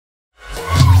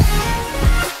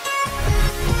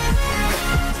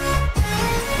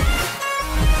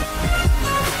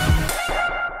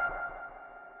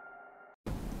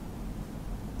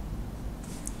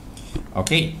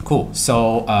Okay, cool.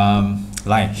 So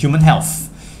like human health,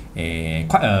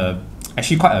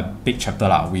 actually quite a big chapter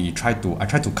lah. I try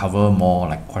to cover more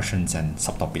like questions and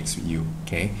subtopics with you.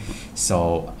 Okay,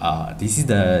 so this is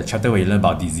the chapter where you learn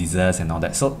about diseases and all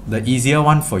that. So the easier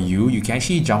one for you, you can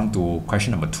actually jump to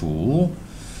question number 2.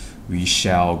 We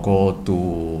shall go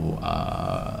to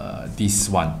this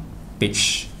one,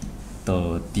 page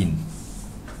 13.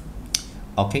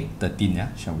 Okay, 13,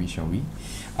 yeah, shall we?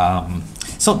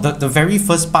 So the very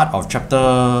first part of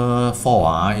chapter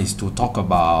 4 is to talk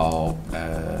about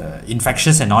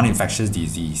infectious and non-infectious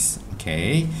disease.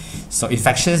 Okay, so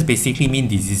infectious basically mean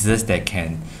diseases that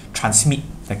can transmit,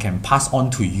 that can pass on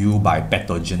to you by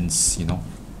pathogens, you know,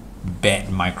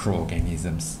 bad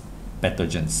microorganisms,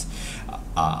 pathogens.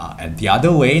 And the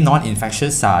other way,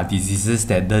 non-infectious are diseases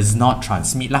that does not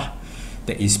transmit lah.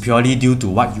 That is purely due to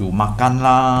what you makan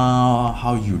lah,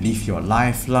 how you live your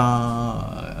life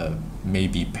lah,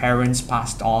 maybe parents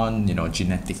passed on, you know,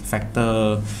 genetic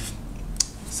factor.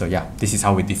 So yeah, this is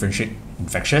how we differentiate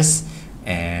infectious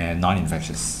and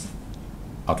non-infectious.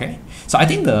 Okay, so I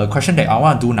think the question that I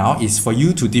want to do now is for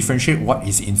you to differentiate what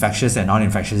is infectious and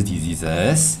non-infectious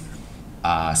diseases.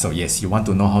 So yes, you want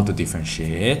to know how to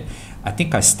differentiate. I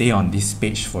think I stay on this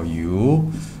page for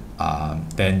you.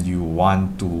 Then you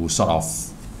want to sort of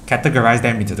categorize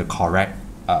them into the correct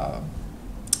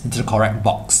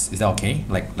box. Is that okay?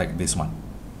 Like this one.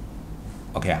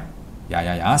 Okay.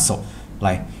 Yeah. So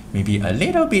like maybe a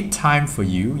little bit time for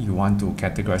you. You want to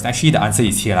categorize. Actually, the answer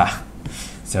is here lah.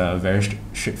 It's a very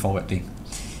straightforward thing.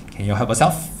 Can you help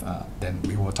yourself? Then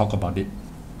we will talk about it.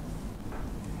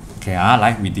 Okay.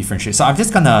 Like we differentiate. So I'm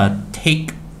just gonna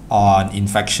take on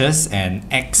infectious and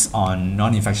X on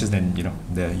non-infectious, then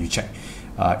you check.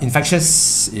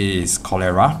 Infectious is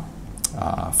cholera,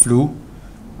 flu,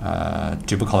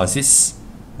 tuberculosis,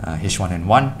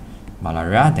 H1N1,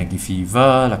 malaria, dengue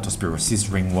fever, leptospirosis,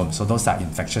 ringworm. So those are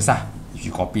infectious. If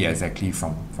you copy exactly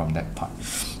from that part.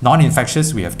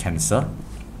 Non-infectious, we have cancer,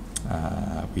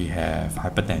 we have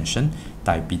hypertension,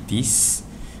 diabetes,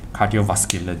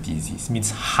 cardiovascular disease,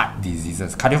 means heart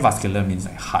diseases. Cardiovascular means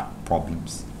like heart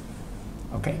problems.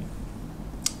 Okay,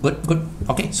 good.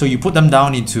 Okay, so you put them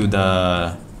down into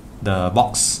the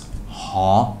box.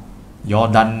 You're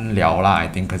done liao lah, I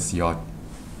think, because you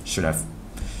should have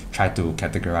tried to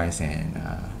categorize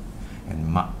and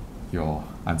mark your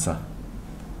answer.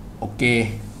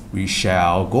 Okay, we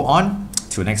shall go on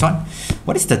to the next one.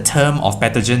 What is the term of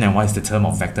pathogen and what is the term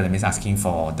of vector? That means asking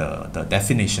for the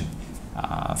definition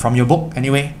from your book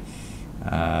anyway.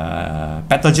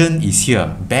 Pathogen is here,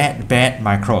 bad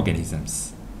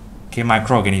microorganisms. Okay,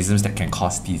 microorganisms that can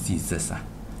cause diseases,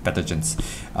 pathogens.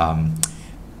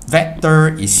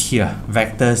 Vector is here.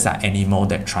 Vectors are animal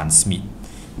that transmit.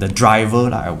 The driver,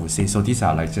 I would say. So these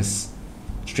are like just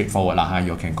straightforward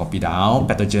you can copy down.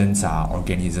 Pathogens are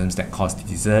organisms that cause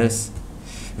diseases.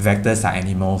 Vectors are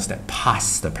animals that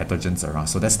pass the pathogens around.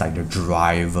 So that's like the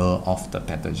driver of the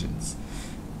pathogens.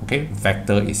 Okay,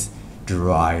 vector is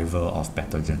driver of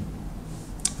pathogen,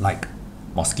 like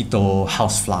mosquito,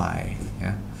 housefly.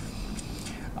 Yeah.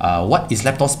 What is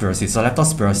leptospirosis? So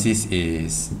leptospirosis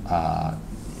is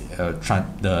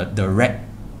the rat,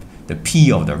 the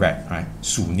pee of the rat, right?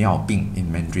 鼠尿病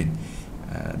in Mandarin.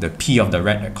 The pee of the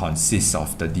rat that consists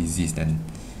of the disease. Then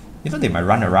they might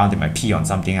run around, they might pee on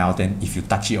something else. Then if you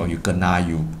touch it or you kena,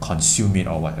 you consume it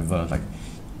or whatever. Like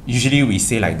usually we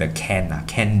say like the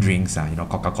canned drinks,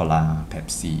 Coca-Cola,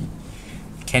 Pepsi.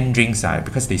 Canned drinks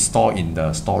because they store in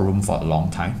the storeroom for a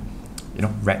long time.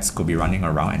 Rats could be running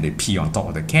around and they pee on top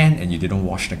of the can and you didn't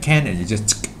wash the can and you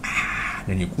just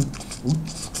then you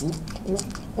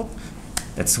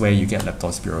that's where you get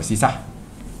leptospirosis.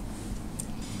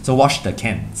 So wash the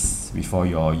cans before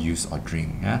your use or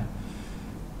drink.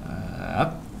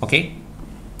 Okay,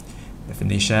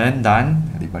 definition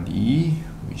done, everybody.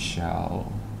 We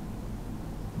shall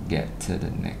get to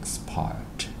the next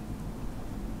part.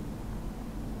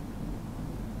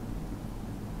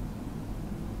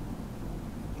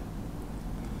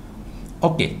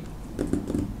 Okay,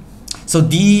 so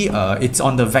it's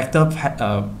on the vector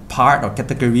part or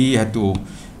category. You have to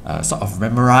sort of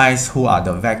memorize who are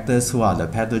the vectors, who are the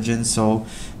pathogens. So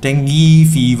dengue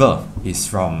fever is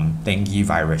from dengue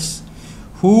virus.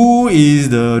 Who is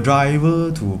the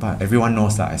driver to? But everyone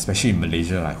knows that, especially in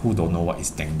Malaysia, like who don't know what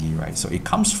is dengue, right? So it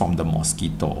comes from the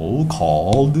mosquito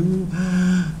called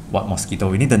what mosquito?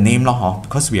 We need the name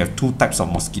because we have two types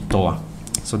of mosquito.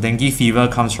 So dengue fever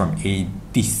comes from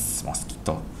Aedes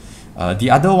mosquito. The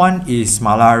other one is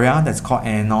malaria, that's called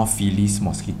Anopheles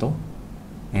mosquito.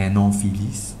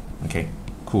 Anopheles. Okay,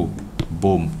 cool.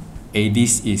 Boom.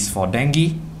 Aedes is for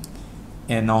dengue.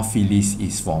 Anopheles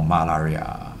is for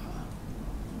malaria.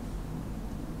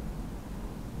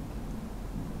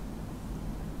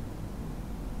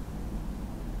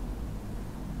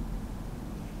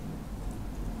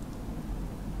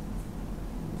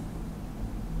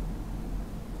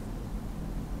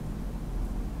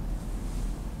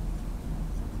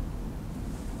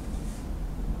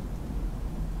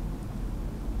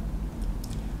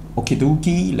 Okie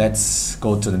dokie, let's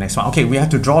go to the next one. Okay, we have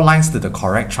to draw lines to the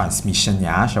correct transmission,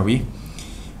 yeah, shall we?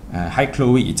 Hi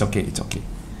Chloe, it's okay, it's okay.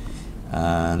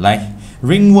 Like,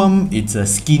 ringworm, it's a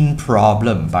skin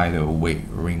problem, by the way,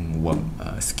 ringworm.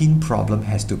 Skin problem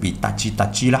has to be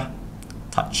touchy lah,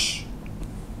 touch.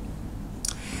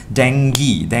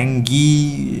 Dengue,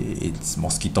 it's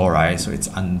mosquito, right? So it's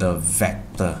under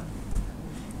vector.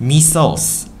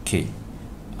 Measles, okay.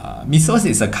 Measles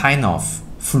is a kind of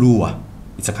flu.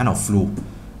 It's a kind of flu.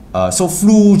 So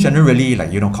flu generally,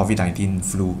 like, you know, COVID-19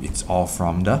 flu, it's all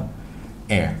from the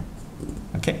air.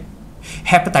 Okay.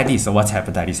 Hepatitis, so what's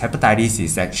hepatitis? Hepatitis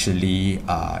is actually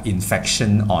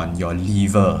infection on your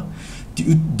liver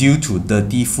due to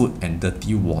dirty food and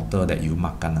dirty water that you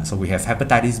makan. So we have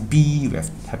hepatitis B, we have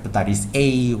hepatitis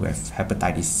A, we have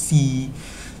hepatitis C.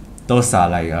 Those are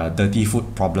like dirty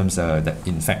food problems that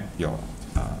infect your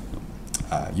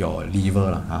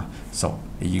liver. So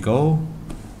there you go.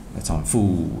 That's on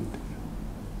food.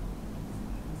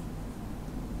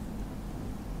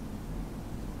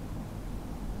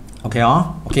 Okay,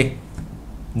 okay.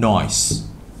 Noise.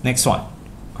 Next one.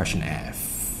 Question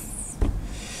F.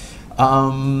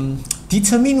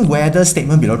 Determine whether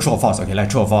statement below true or false. Okay, like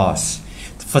true or false.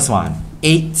 First one.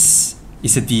 AIDS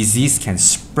is a disease can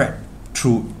spread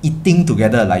through eating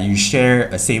together. Like you share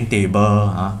a same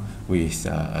table with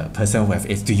a person who have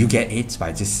AIDS. Do you get AIDS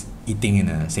by just eating in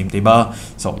the same table?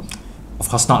 So, of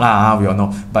course not lah, we all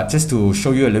know. But just to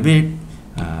show you a little bit,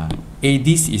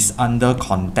 AIDS is under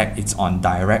contact, it's on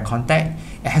direct contact.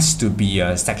 It has to be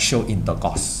a sexual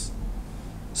intercourse.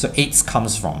 So AIDS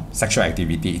comes from sexual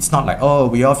activity. It's not like, oh,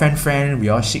 we all friend, we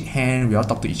all shake hand, we all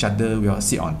talk to each other, we all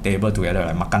sit on table together,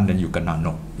 like makan then you kena.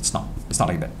 No, it's not. It's not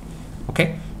like that.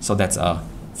 Okay? So that's a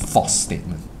false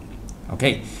statement.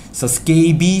 Okay? So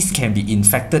scabies can be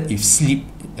infected if sleep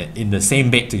in the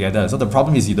same bed together. So the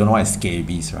problem is you don't know what is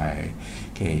scabies, right?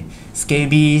 Okay,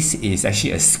 scabies is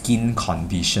actually a skin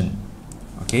condition.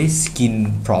 Okay,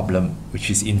 skin problem which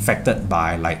is infected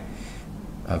by like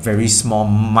very small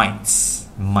mites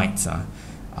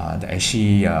that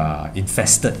actually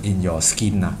infested in your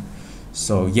skin.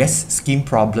 So yes, skin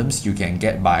problems you can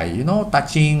get by, you know,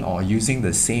 touching or using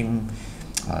the same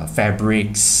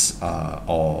fabrics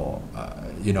or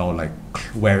you know, like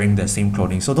wearing the same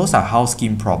clothing. So those are how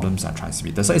skin problems are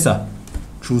transmitted. So it's a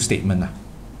true statement.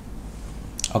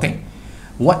 Okay,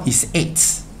 what is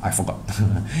AIDS? I forgot.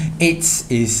 AIDS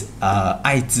is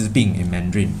艾滋病 in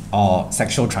Mandarin, or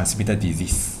sexual transmitted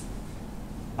disease.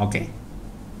 Okay,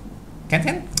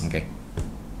 can? Okay.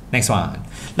 Next one.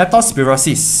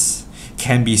 Leptospirosis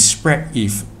can be spread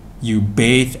if you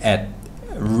bathe at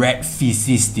rat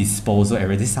feces disposal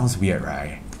area. This sounds weird,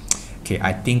 right? Okay,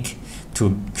 I think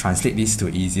to translate this to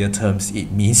easier terms,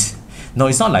 it means, no,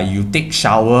 it's not like you take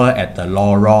shower at the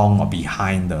lorong or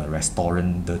behind the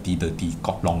restaurant, dirty,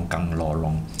 kok longkang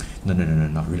lorong.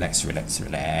 No, relax.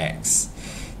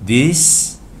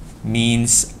 This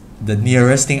means the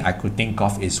nearest thing I could think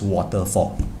of is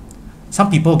waterfall. Some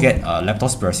people get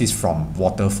leptospirosis from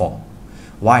waterfall.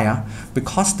 Why?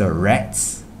 Because the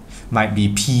rats might be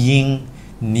peeing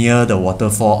near the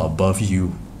waterfall above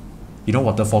you. You know,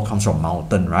 waterfall comes from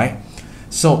mountain, right?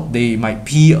 So they might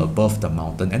pee above the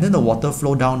mountain, and then the water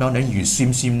flow down, then you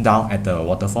swim down at the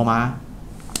waterfall,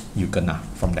 you kena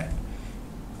from that.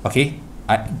 Okay,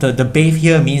 the bathe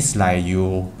here means like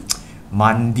you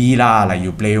mandi lah, like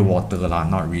you play water lah,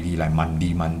 not really like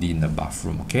mandi in the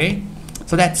bathroom. Okay,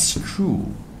 so that's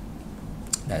true,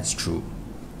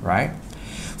 right?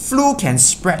 Flu can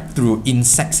spread through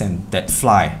insects and that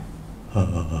fly.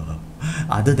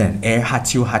 Other than air,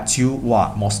 hachu,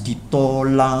 what, mosquito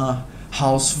lah,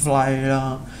 housefly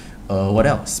lah, what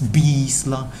else, bees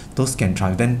lah, those can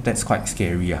transmit. Then that's quite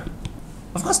scary.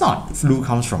 Of course not. Flu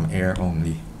comes from air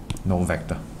only, no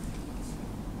vector.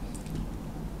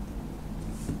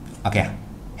 Okay.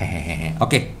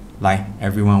 Okay, like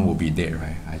everyone will be dead,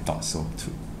 right? I thought so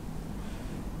too.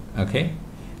 Okay.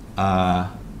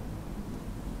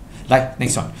 Like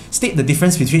next one, state the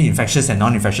difference between infectious and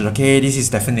non-infectious. Okay, this is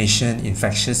definition.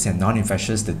 Infectious and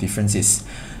non-infectious, the difference is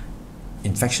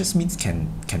infectious means can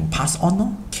pass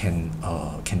on, can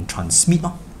transmit,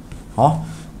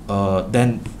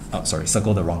 then sorry,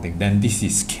 circle the wrong thing. Then this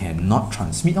is cannot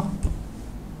transmit.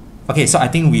 Okay, so I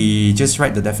think we just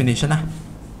write the definition lah.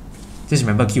 Just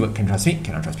remember keyword can transmit,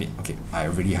 cannot transmit. Okay, I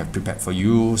already have prepared for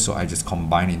you, so I just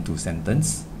combine into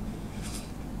sentence.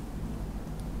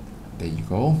 There you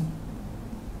go.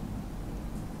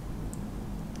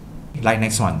 Like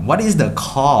next one, what is the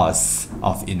cause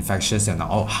of infectious and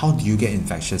how do you get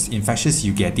infectious? Infectious,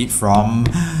 you get it from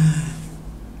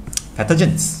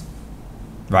pathogens,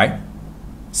 right?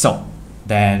 So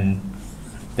then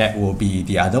that will be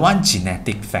the other one,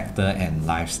 genetic factor and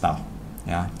lifestyle.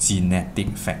 Yeah,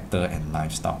 genetic factor and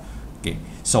lifestyle. Okay,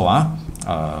 so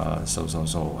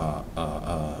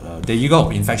there you go,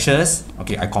 infectious.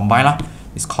 Okay, I combine lah.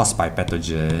 It's caused by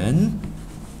pathogen.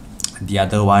 The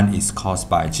other one is caused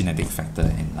by genetic factor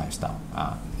and lifestyle.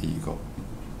 There you go.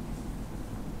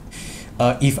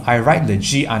 If I write the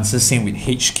G answer same with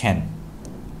H can?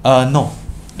 No.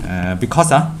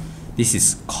 Because this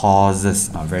is causes,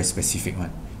 very specific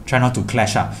one. Try not to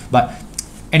clash. But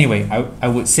anyway, I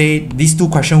would say these two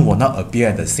questions will not appear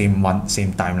at the same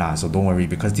time lah. So don't worry,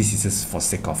 because this is just for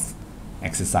sake of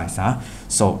exercise.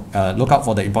 So look out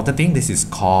for the important thing. This is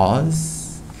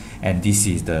cause, and this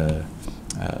is the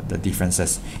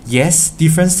differences. Yes,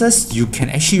 differences, you can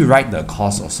actually write the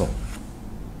cause also.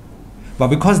 But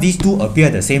because these two appear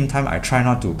at the same time, I try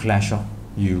not to clash.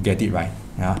 You get it right.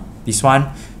 Yeah. This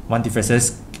one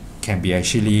differences can be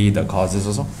actually the causes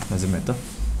also. Doesn't matter.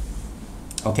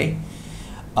 Okay.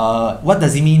 What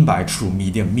does it mean by true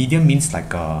medium? Medium means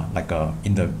like a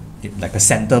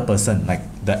center person. Like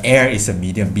the air is a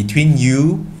medium between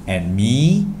you and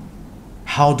me.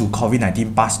 How do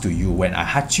COVID-19 pass to you? When I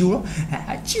achoo,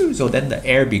 so then the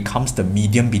air becomes the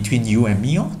medium between you and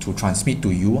me to transmit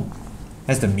to you.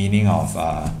 That's the meaning of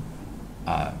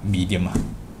medium.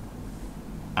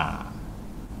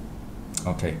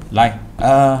 Okay, like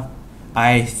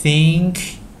I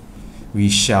think we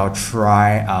shall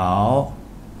try out.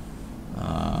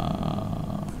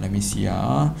 Let me see.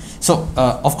 So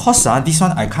of course this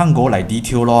one I can't go like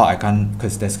detail law. I can't,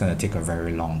 because that's gonna take a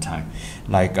very long time.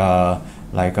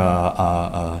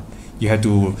 You have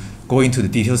to go into the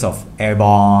details of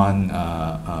airborne,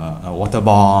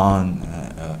 waterborne,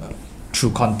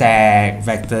 through contact,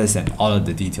 vectors, and all of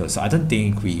the details. So I don't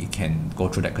think we can go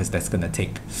through that, because that's gonna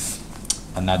take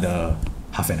another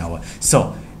half an hour.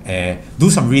 So do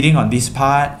some reading on this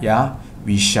part. Yeah,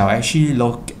 we shall actually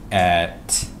look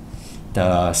at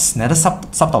another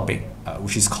subtopic,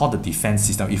 which is called the defense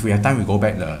system. If we have time, we go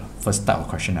back the first type of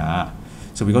question.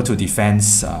 So we go to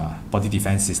defense, body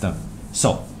defense system.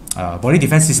 So body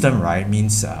defense system, right,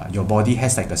 means your body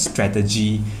has like a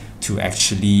strategy to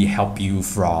actually help you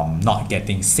from not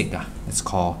getting sick. It's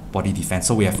called body defense.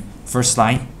 So we have first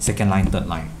line, second line, third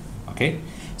line. Okay,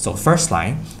 so first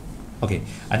line. Okay,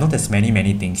 I know there's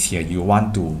many things here. You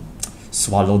want to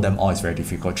swallow them all, is very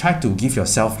difficult. Try to give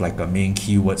yourself like a main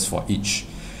keywords for each.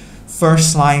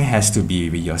 First line has to be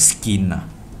with your skin.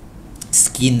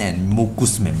 Skin and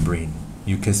mucous membrane,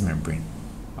 mucous membrane.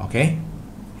 Okay,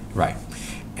 right.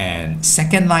 And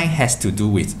second line has to do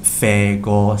with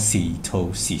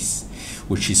phagocytosis,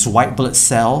 which is white blood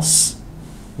cells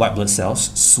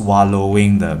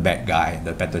swallowing the bad guy,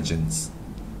 the pathogens.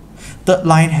 Third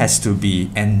line has to be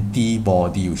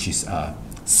antibody, which is a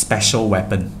special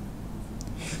weapon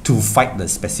to fight the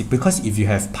specific. Because if you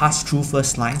have passed through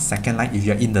first line, second line, if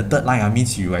you're in the third line,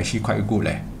 means you're actually quite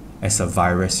good. As a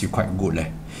virus, you're quite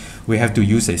good. We have to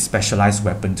use a specialized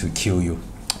weapon to kill you.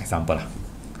 Example.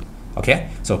 Okay,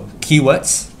 so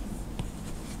keywords.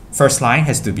 First line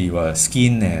has to be your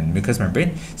skin and mucous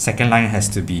membrane. Second line has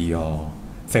to be your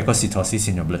phagocytosis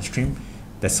in your bloodstream.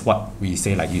 That's what we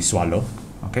say, like you swallow.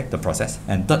 Okay, the process.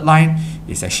 And third line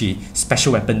is actually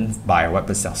special weapon by white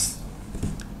blood cells.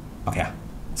 Okay,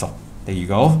 so there you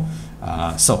go.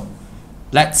 So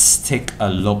let's take a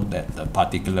look at the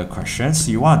particular questions.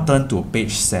 You want to turn to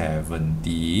page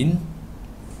 17.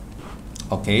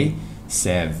 Okay,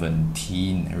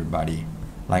 17, everybody.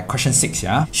 Like question 6,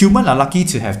 yeah. Humans are lucky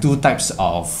to have two types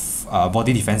of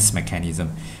body defense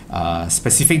mechanism.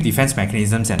 Specific defense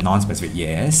mechanisms and non-specific.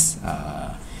 Yes.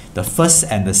 The first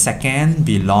and the second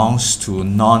belongs to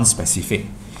non-specific.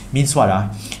 Means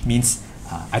what? Means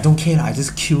I don't care. I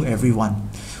just kill everyone.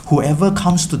 Whoever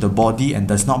comes to the body and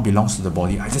does not belong to the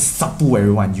body, I just sapu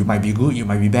everyone. You might be good, you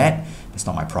might be bad. That's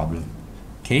not my problem.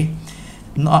 Okay.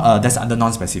 That's under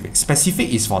non-specific. Specific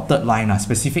is for third line.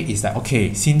 Specific is that,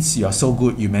 okay, since you're so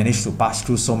good, you managed to pass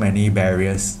through so many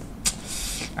barriers,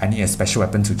 I need a special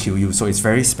weapon to kill you. So it's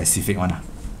very specific one.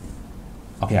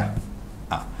 Okay.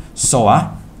 So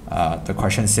the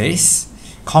question says,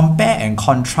 compare and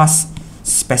contrast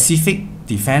specific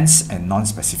defense and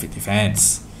non-specific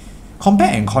defense.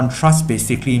 Compare and contrast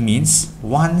basically means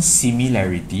one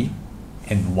similarity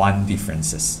and one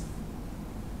differences.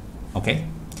 Okay,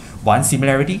 one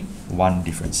similarity, one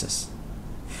differences.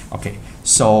 Okay,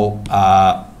 so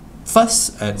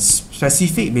first,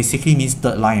 specific basically means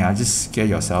third line. Just get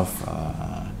yourself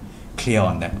clear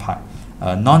on that part.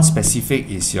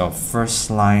 Non-specific is your first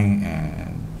line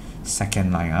and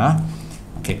second line.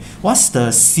 Okay, what's the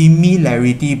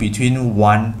similarity between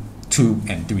 1, 2,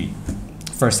 and 3?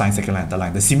 First line, second line, third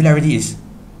line. The similarity is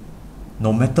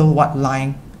no matter what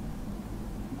line,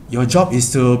 your job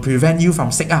is to prevent you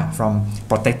from sick, from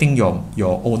protecting your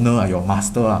owner, your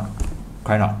master.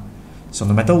 Correct not? So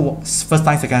no matter what, first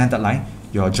line, second line, third line,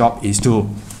 your job is to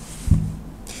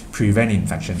prevent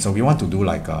infection. So we want to do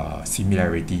like a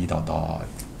similarity ...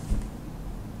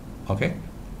 Okay.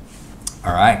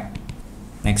 All right.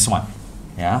 Next one.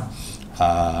 Yeah.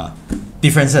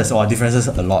 Differences. Differences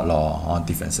a lot on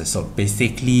differences. So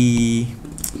basically,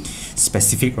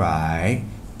 specific, right?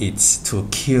 It's to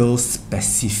kill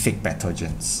specific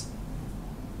pathogens.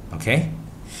 Okay.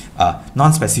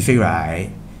 Non-specific,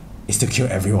 right? Is to kill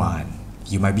everyone.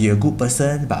 You might be a good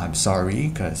person, but I'm sorry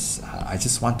because I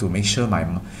just want to make sure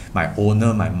my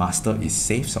owner, my master is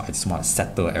safe. So I just want to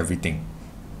settle everything.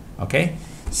 Okay.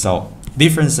 So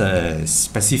differences.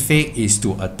 Specific is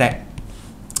to attack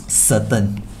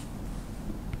certain,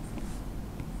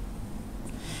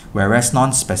 whereas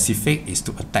non-specific is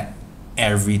to attack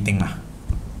everything.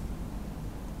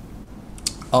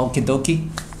 Okay dokie.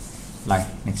 Like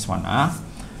next one.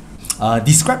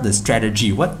 Describe the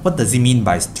strategy. What does it mean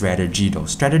by strategy though?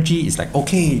 Strategy is like,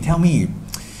 okay, tell me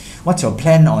what's your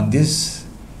plan on this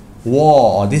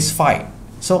war or this fight.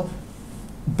 So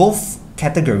both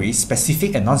categories,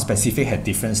 specific and non-specific, have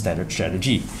different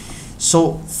strategy.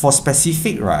 So for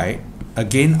specific, right,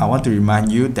 again, I want to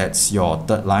remind you that's your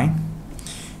third line.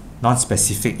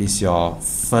 Non-specific is your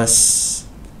first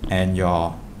and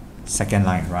your second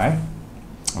line, right?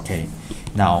 Okay.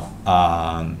 Now,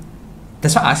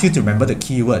 that's why I asked you to remember the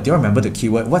keyword. Do you remember the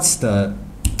keyword? What's the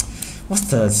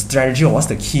strategy or what's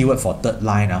the keyword for third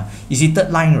line? You see,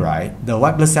 third line, right? The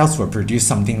white blood cells will produce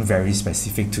something very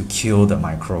specific to kill the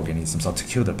microorganisms or to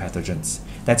kill the pathogens.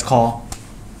 That's called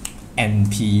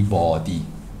antibody.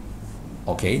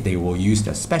 Okay, they will use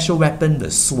the special weapon,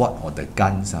 the sword or the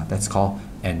guns. That's called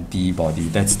antibody.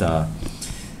 That's the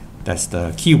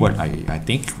keyword I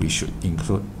think we should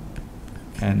include.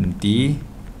 Antibody.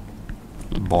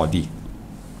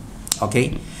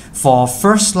 Okay, for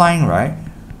first line, right?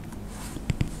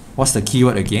 What's the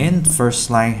keyword again? First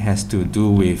line has to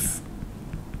do with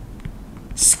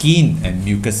skin and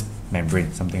mucous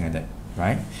membrane, something like that,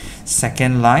 right?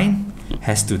 Second line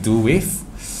has to do with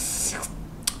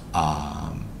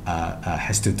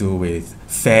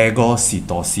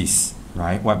phagocytosis,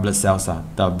 right? White blood cells are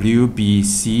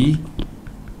WBC,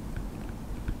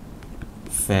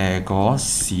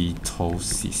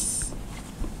 phagocytosis.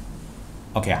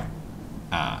 Okay.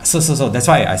 So that's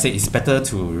why I say it's better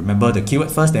to remember the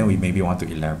keyword first, then we maybe want to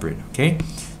elaborate. Okay,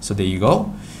 so there you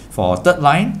go. For third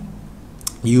line,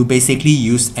 you basically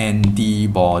use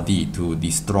antibody to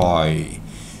destroy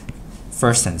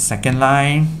first and second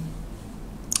line,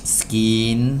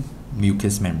 skin,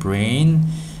 mucous membrane,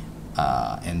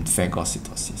 and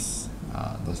phagocytosis.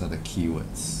 Those are the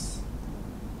keywords.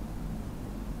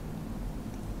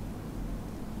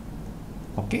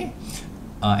 Okay,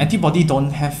 antibody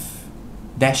don't have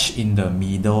dash in the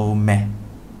middle meh?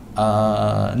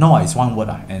 No, it's one word.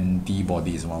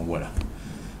 Antibody is one word.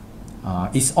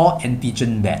 Is all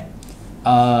antigen bad?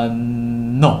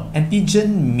 No,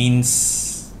 antigen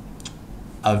means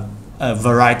a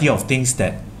variety of things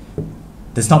that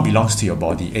does not belongs to your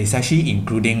body. It's actually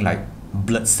including like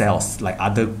blood cells, like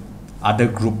other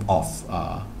group of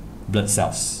blood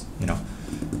cells, you know.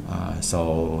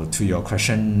 So to your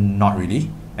question, not really.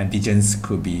 Antigens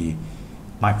could be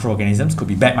microorganisms, could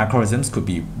be bad microorganisms, could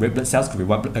be red blood cells, could be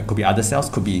white blood, could be other cells,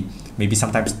 could be maybe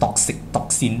sometimes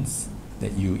toxins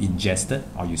that you ingested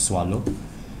or you swallow.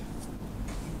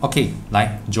 Okay,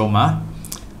 like Joma.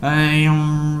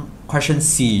 Question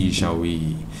C, shall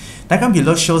we? Diagram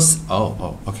below shows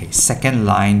okay, second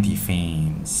line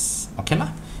defense. Okay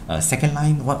lah. Second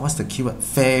line, what's the keyword?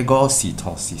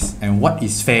 Phagocytosis. And what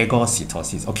is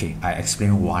phagocytosis? Okay, I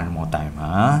explain one more time.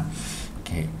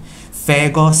 Okay.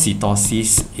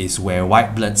 Phagocytosis is where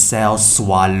white blood cells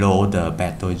swallow the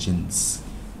pathogens.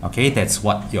 Okay, that's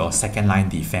what your second line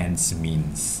defense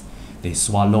means. They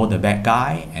swallow the bad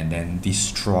guy and then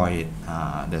destroy it.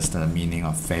 That's the meaning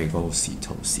of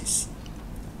phagocytosis.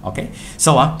 Okay,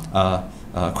 so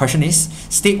question is,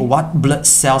 state what blood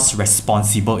cells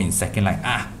responsible in second line.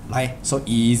 Right? So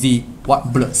easy.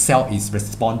 What blood cell is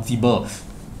responsible?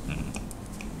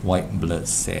 White blood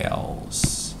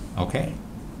cells. Okay.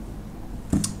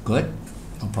 Good.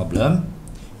 No problem.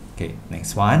 Okay,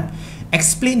 next one.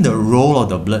 Explain the role of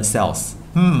the blood cells.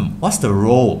 What's the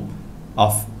role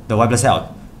of the white blood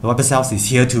cell? The white blood cells is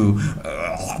here to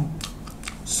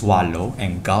swallow,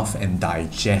 engulf, and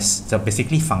digest. So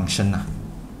basically function.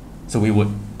 So we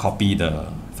would copy the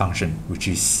function, which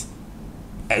is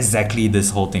exactly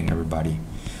this whole thing, everybody.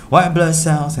 White blood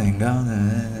cells engulf.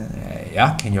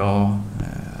 Yeah, can you all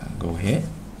go ahead?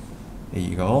 There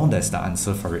you go. That's the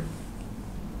answer for it.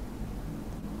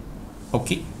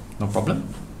 Okay, no problem.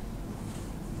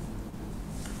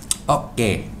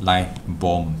 Okay, like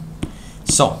boom.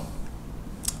 So,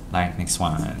 like next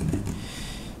one.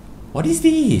 What is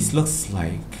this? Looks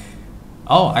like,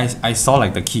 oh, I saw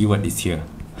like the keyword is here.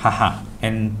 Haha,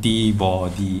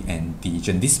 antibody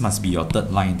antigen. This must be your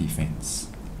third line defense.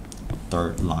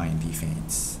 Third line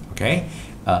defense. Okay.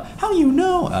 How you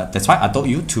know? That's why I told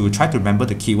you to try to remember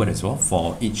the keyword as well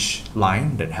for each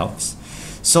line. That helps.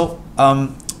 So,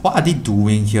 what are they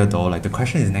doing here though? Like the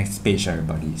question is next page,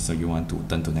 everybody. So you want to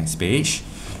turn to next page.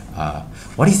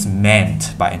 What is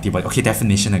meant by antibody? Okay,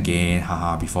 definition again.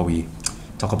 Haha. Before we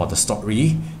talk about the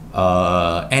story.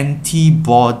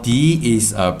 Antibody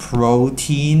is a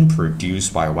protein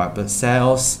produced by white blood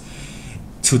cells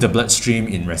to the bloodstream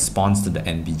in response to the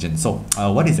antigen. So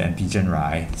what is antigen,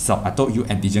 right? So I told you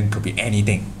antigen could be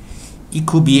anything. It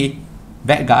could be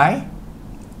bad guy.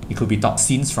 It could be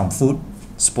toxins from food,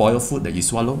 spoiled food that you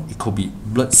swallow. It could be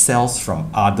blood cells from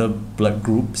other blood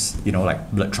groups, you know,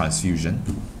 like blood transfusion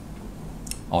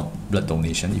or blood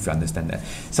donation, if you understand that.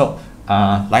 So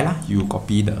Laila, you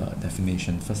copy the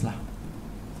definition first lah.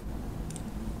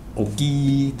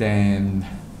 Okay, then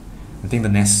I think the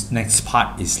next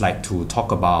part is like to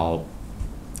talk about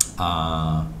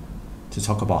how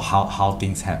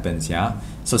things happens. Yeah.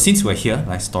 So since we're here,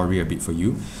 like story a bit for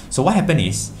you. So what happened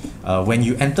is when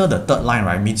you enter the third line,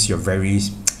 right, means you're very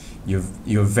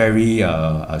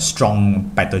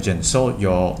strong pathogen. So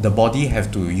the body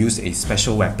have to use a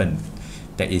special weapon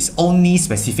that is only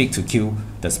specific to kill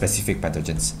the specific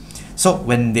pathogens. So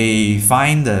when they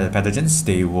find the pathogens,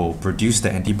 they will produce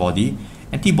the antibody.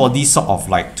 Antibodies sort of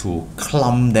like to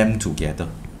clump them together.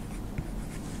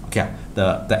 Okay,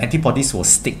 the antibodies will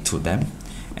stick to them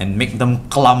and make them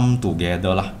clump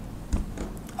together lah.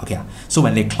 Okay, so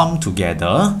when they clump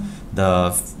together,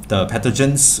 the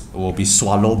pathogens will be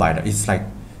swallowed by the.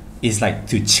 It's like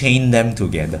to chain them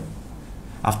together.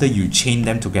 After you chain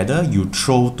them together, you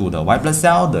throw to the white blood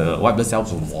cell. The white blood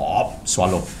cells will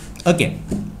swallow again.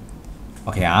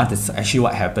 Okay, that's actually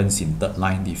what happens in third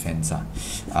line defense.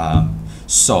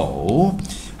 So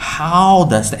how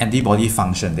does the antibody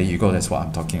function? There you go. That's what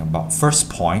I'm talking about. First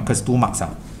point, because 2 marks.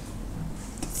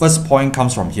 First point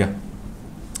comes from here.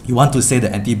 You want to say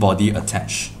the antibody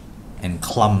attach and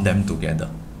clump them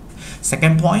together.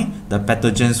 Second point, the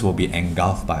pathogens will be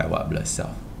engulfed by a white blood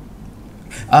cell.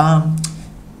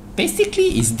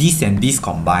 Basically, it's this and this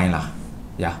combined lah.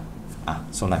 Yeah.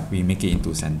 So like we make it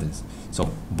into a sentence. So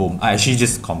boom. I actually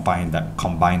just combine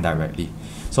directly.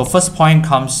 So first point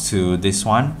comes to this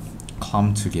one,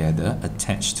 clump together,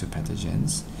 attached to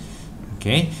pathogens.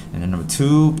 Okay. And then number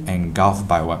 2, engulfed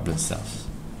by white blood cells.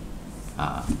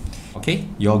 Okay,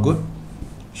 you're good.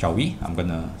 Shall we? I'm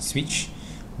gonna switch.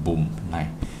 Boom. Like.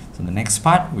 So the next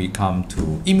part we come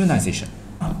to immunization.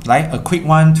 Like a quick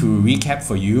one to recap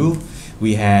for you.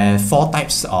 We have 4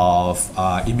 types of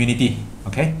immunity.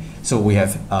 Okay, so we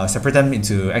have separate them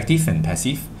into active and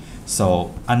passive.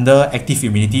 So under active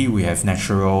immunity, we have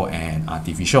natural and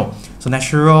artificial. So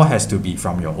natural has to be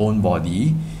from your own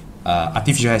body.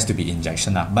 Artificial has to be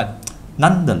injection. But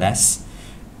nonetheless,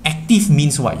 active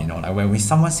means what? You know, like when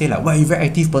someone say like, "Well, you're a very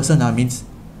active person," means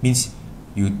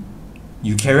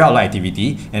you carry out like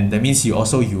activity, and that means you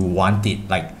want it.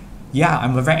 Like, yeah,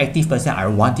 I'm a very active person. I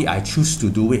want it. I choose to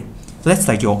do it. So that's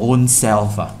like your own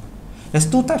self. There's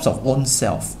 2 types of own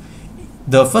self.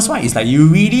 The first one is like you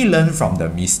really learn from the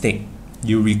mistake.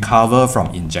 You recover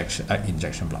from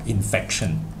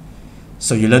infection.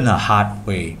 So you learn a hard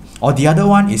way. Or the other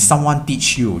one is someone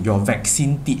teach you. Your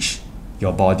vaccine teach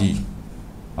your body.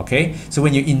 Okay, so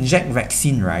when you inject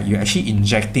vaccine, right, you're actually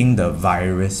injecting the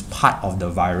virus, part of the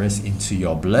virus into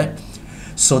your blood,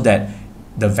 so that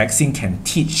the vaccine can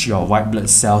teach your white blood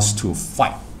cells to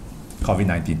fight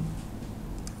COVID-19.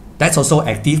 That's also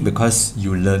active because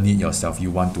you learn it yourself. You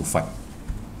want to fight.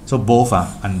 So both are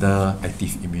under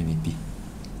active immunity.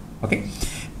 Okay,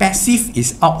 passive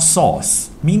is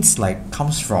outsourced, means like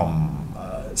comes from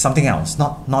something else,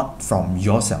 not from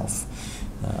yourself.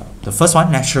 The first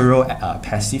one, natural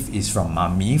passive, is from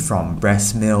mommy, from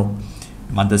breast milk,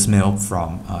 mother's milk,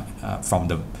 from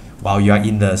the while you are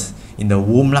in the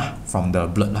womb lah, from the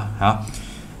blood lah, huh?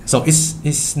 So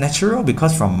it's natural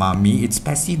because from mommy. It's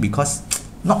passive because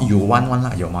not you want one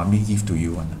lah, your mommy give to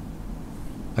you one.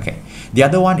 Okay, the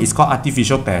other one is called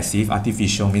artificial passive.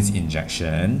 Artificial means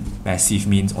injection. Passive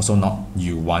means also not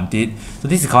you want it. So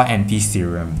this is called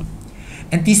anti-serum.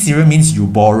 Anti-serum means you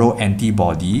borrow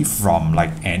antibody from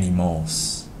like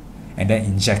animals and then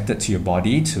inject it to your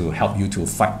body to help you to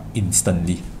fight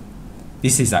instantly.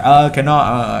 This is like,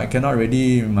 cannot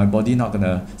already, my body not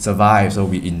gonna survive, so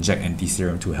we inject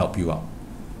anti-serum to help you out.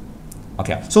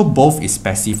 Okay, so both is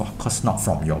passive, of course, not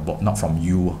from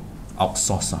you,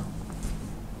 outsource.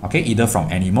 Okay, either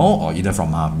from animal or either from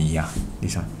mommy,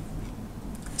 this one.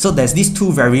 So there's these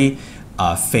two very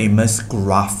famous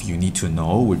graph you need to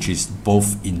know, which is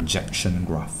both injection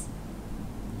graph.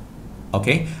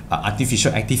 Okay,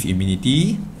 artificial active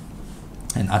immunity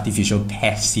and artificial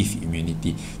passive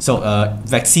immunity. So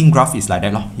vaccine graph is like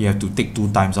that lor. You have to take 2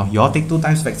 times. You all take 2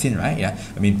 times vaccine, right? Yeah.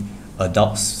 I mean,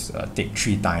 adults take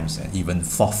 3 times and even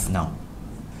 4th now.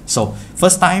 So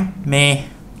first time, meh.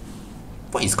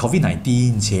 What is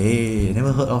COVID-19? Che,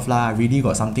 never heard of lah. Really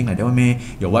got something like that one, meh?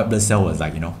 Your white blood cell was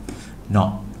like,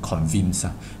 not convinced.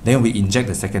 Then we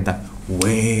inject the second time.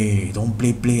 Wait, don't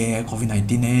play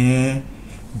COVID-19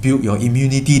 Build your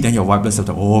immunity, then your white blood cell.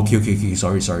 Oh, okay,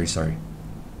 sorry.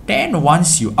 Then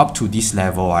once you up to this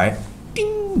level, right,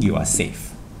 ding, you are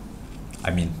safe.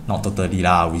 I mean, not totally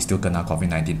lah. We still kena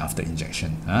COVID-19 after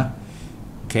injection.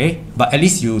 Okay, but at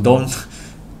least you don't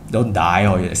die,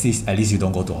 or at least you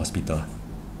don't go to hospital.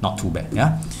 Not too bad,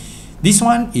 yeah. This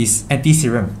one is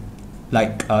anti-serum.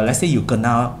 Like let's say you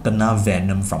kena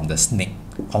venom from the snake.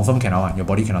 Confirm cannot, your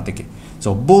body cannot take it.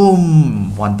 So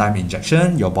boom, 1 time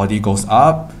injection, your body goes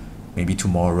up. Maybe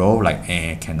tomorrow, like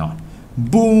cannot.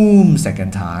 Boom,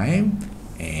 second time,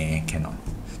 cannot.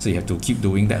 So you have to keep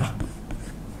doing that lah.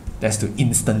 That's to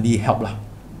instantly help lah.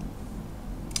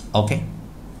 Okay,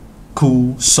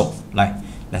 cool. So like,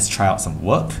 let's try out some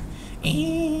work.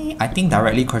 I think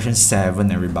directly question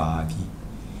 7, everybody.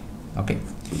 Okay,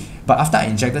 but after I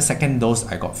injected second dose,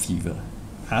 I got fever.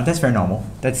 That's very normal.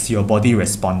 That's your body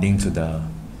responding to the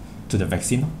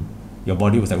vaccine. Your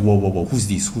body was like, whoa, who's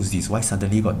this? Why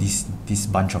suddenly got this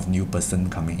bunch of new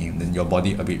person coming in? Then your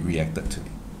body a bit reacted to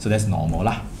it. So that's normal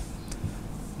lah.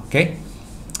 Okay.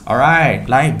 Alright,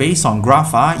 like based on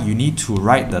graph, you need to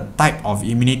write the type of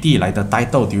immunity, like the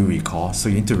title, do you recall? So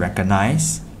you need to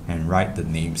recognize and write the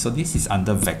name. So this is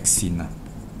under vaccine.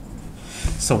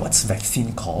 So what's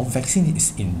vaccine called? Vaccine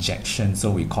is injection, so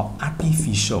we call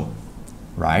artificial,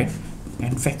 right?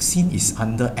 And vaccine is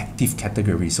under active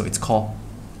category, so it's called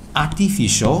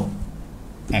artificial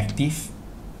active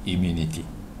immunity.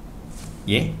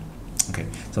 Yeah? Okay,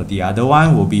 so the other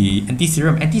one will be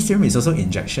anti-serum. Anti-serum is also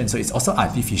injection, so it's also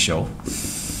artificial,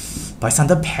 but it's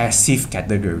under passive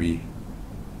category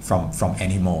from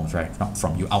animals, right? Not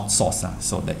from you outsource.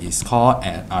 So that is called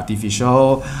an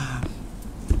artificial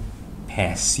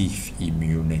passive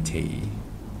immunity.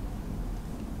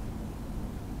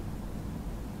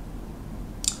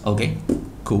 Okay,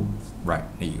 cool. Right,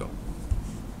 there you go.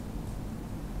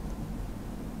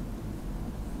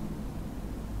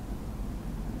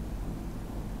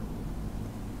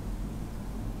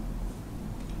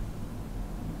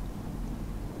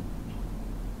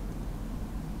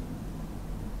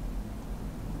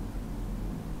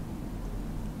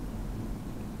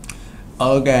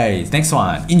 Okay, next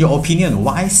one. In your opinion,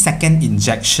 why second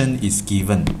injection is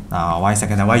given? Why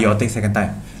second time? Why you all take second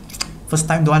time? First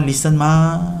time don't want listen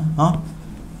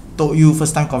Told you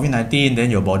first time COVID-19,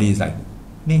 then your body is like,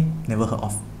 never heard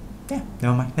of. Yeah,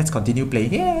 never mind. Let's continue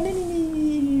playing. Yeah,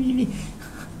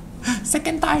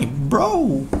 second time,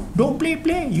 bro. Don't play.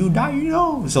 You die,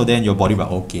 So then your body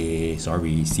will, okay,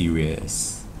 sorry,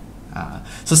 serious.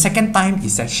 So second time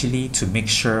is actually to make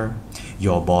sure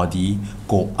your body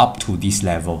go up to this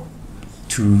level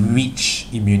to reach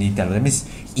immunity level. That means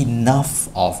enough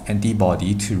of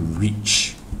antibody to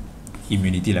reach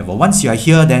immunity level. Once you are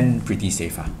here, then pretty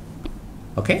safe.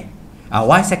 Okay?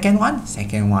 Why second one?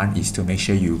 Second one is to make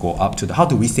sure you go up to the, how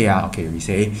do we say? Okay, we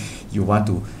say you want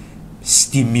to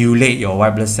stimulate your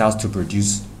white blood cells to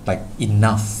produce like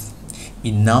enough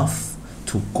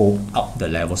to go up the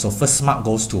level. So first mark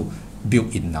goes to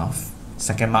build enough.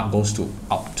 Second mark goes to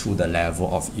up to the level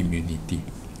of immunity.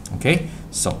 Okay,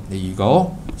 so there you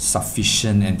go.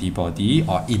 Sufficient antibody,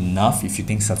 or enough. If you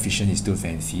think sufficient is too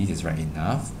fancy, just write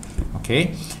enough.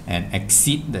 Okay, and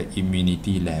exceed the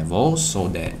immunity level so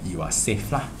that you are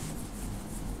safe lah.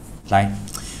 Like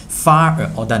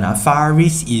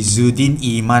Faris, Izzuddin,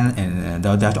 Iman, and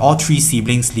they're all three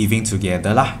siblings living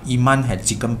together lah. Iman had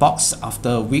chickenpox.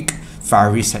 After a week,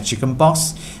 Faris had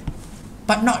chickenpox,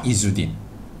 but not Izzuddin.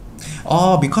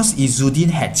 Oh, because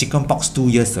Izzuddin had chickenpox 2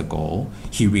 years ago,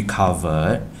 he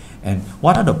recovered. And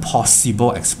what are the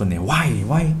possible explanations?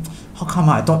 Why? How come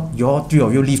I thought three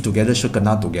of you live together, should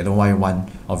kena together? Why one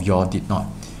of y'all did not?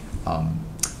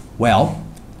 Well,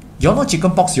 y'all know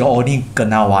chickenpox, y'all only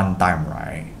kena one time,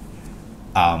 right?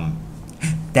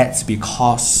 That's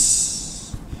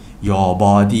because your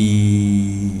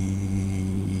body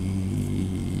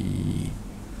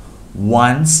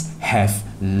once have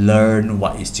learned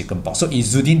what is chickenpox. So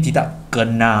Izzuddin tidak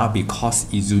kena because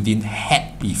Izzuddin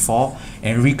had before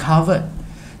and recovered.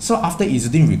 So after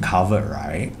Izzuddin recovered,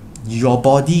 right, your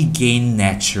body gained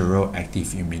natural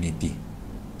active immunity.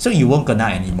 So you won't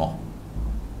kena anymore.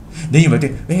 Then you might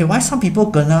think, hey, why some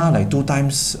people kena like 2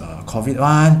 times COVID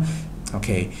one?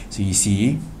 Okay, so you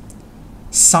see,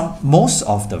 most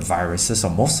of the viruses or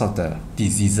most of the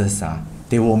diseases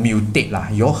they will mutate lah.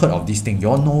 You all heard of this thing.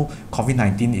 You all know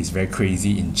COVID-19 is very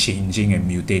crazy in changing and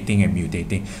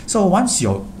mutating. So once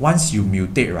you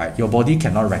mutate, right, your body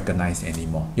cannot recognize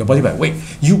anymore. Your body like, wait,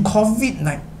 you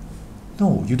COVID-19?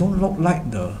 No, you don't look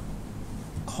like the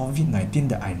COVID-19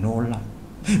 that I know lah.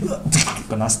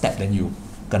 Kena step, then you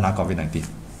kena COVID-19.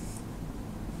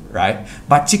 Right?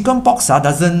 But chickenpox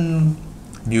doesn't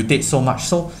mutate so much.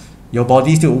 So your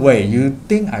body still, wait, you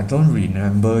think I don't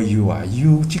remember you?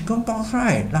 You chickenpox,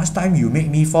 right? Last time you make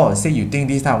me fall. Say you think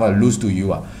this time I will lose to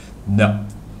you? No.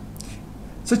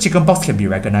 So chickenpox can be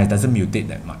recognized, doesn't mutate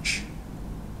that much.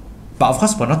 But of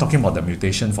course, we're not talking about the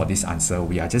mutation for this answer.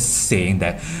 We are just saying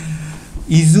that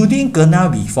Izzuddin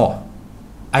kena before.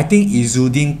 I think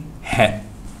Izzuddin had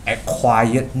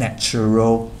acquired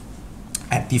natural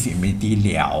active immunity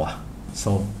liao.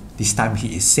 So this time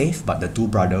he is safe, but the two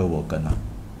brothers will kena.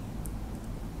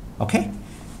 Okay,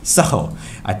 so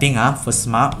I think for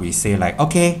smart we say like,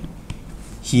 okay,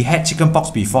 he had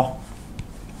chickenpox before.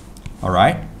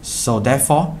 Alright, so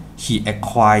therefore he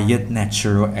acquired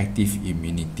natural active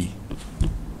immunity.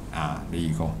 There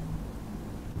you go.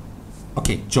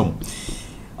 Okay, jom.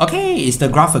 Okay, it's the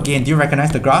graph again. Do you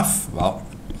recognize the graph? Well,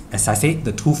 as I said,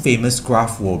 the two famous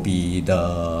graph will be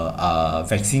the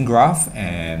vaccine graph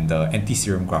and the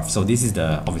anti-serum graph. So this is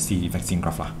the obviously vaccine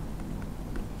graph lah.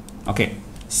 Okay.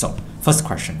 So, first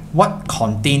question, what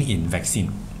contained in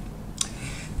vaccine?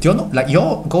 Do you know, like you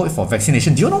all go for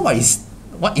vaccination, do you know what is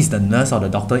the nurse or the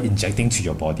doctor injecting to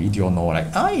your body? Do you all know, like,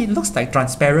 it looks like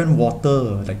transparent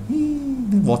water, like,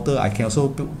 water, I can also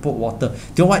put water. Do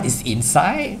you know what is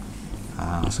inside?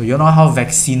 So you know how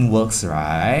vaccine works,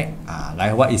 right?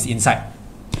 Like what is inside?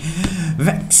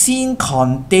 Vaccine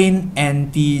contain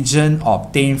antigen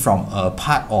obtained from a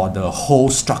part or the whole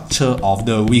structure of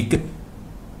the weak.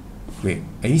 Wait,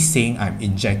 are you saying I'm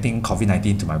injecting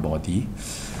COVID-19 to my body?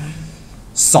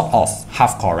 Sort of,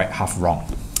 half correct, half wrong.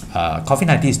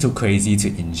 COVID-19 is too crazy to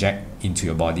inject into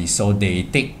your body, so they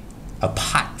take a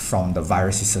part from the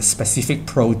virus, it's a specific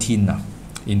protein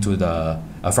into the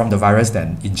from the virus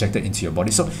then injected into your body.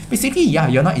 So basically, yeah,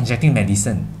 you're not injecting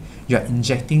medicine, you're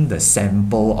injecting the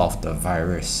sample of the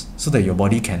virus so that your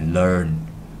body can learn.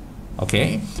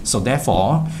 Okay, so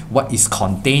therefore, what is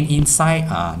contained inside?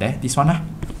 There, this one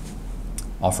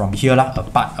or from here a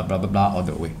part, blah blah blah, all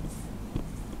the way.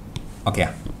 Okay,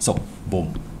 so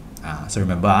boom. So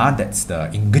remember, that's the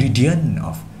ingredient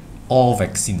of all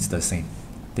vaccines the same.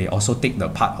 They also take the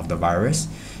part of the virus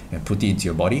and put it into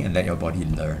your body and let your body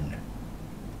learn.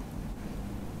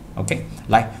 Okay,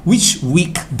 like which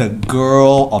week the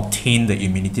girl obtained the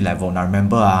immunity level. Now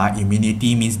remember,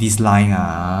 immunity means this line.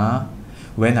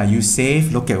 When are you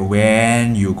safe? Look at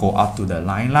when you go up to the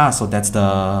line lah. So that's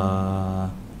the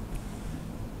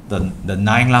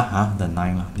 9 lah, the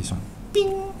 9 lah, this one.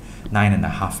 Bing!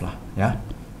 9.5 lah, yeah?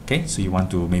 Okay, so you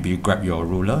want to maybe grab your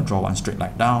ruler, draw one straight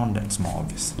line down, that's more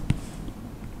obvious.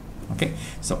 Okay,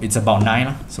 so it's about 9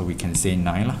 lah, so we can say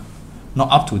 9 lah.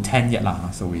 Not up to 10 yet lah,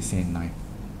 so we say 9.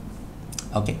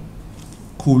 Okay,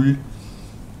 cool.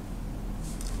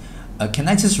 Can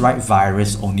I just write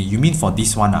virus only? You mean for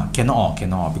this one? Cannot,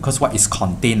 because what is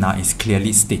contained is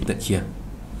clearly stated here.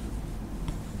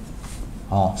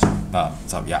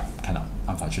 So yeah, cannot,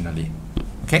 unfortunately.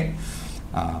 Okay.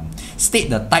 State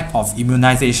the type of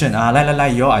immunization.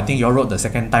 I think you all wrote the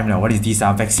second time now. What is this?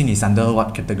 Vaccine is under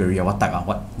what category or what type?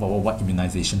 What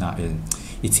immunization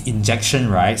it's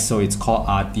injection, right? So it's called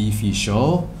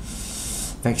artificial.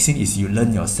 Vaccine is you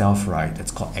learn yourself, right?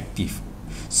 That's called active.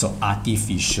 So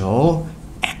artificial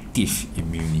active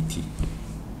immunity.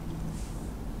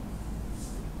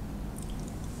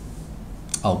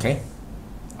 Okay.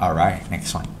 Alright,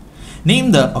 next one.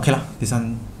 Name the, okay lah, this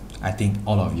one I think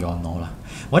all of you all know lah.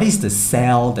 What is the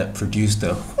cell that produced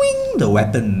the whing, the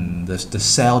weapon, the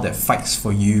cell that fights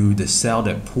for you, the cell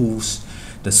that pulls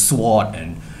the sword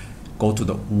and go to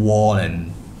the wall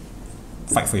and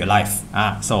fight for your life?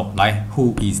 So like,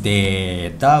 who is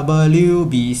there?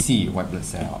 WBC, white blood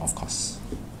cell, of course.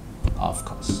 Of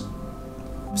course.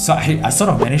 So I sort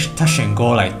of managed to touch and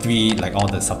go like all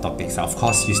the subtopics. Of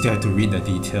course, you still have to read the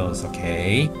details,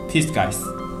 okay? Peace, guys.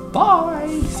 Bye.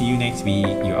 See you next week.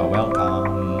 You are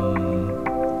welcome.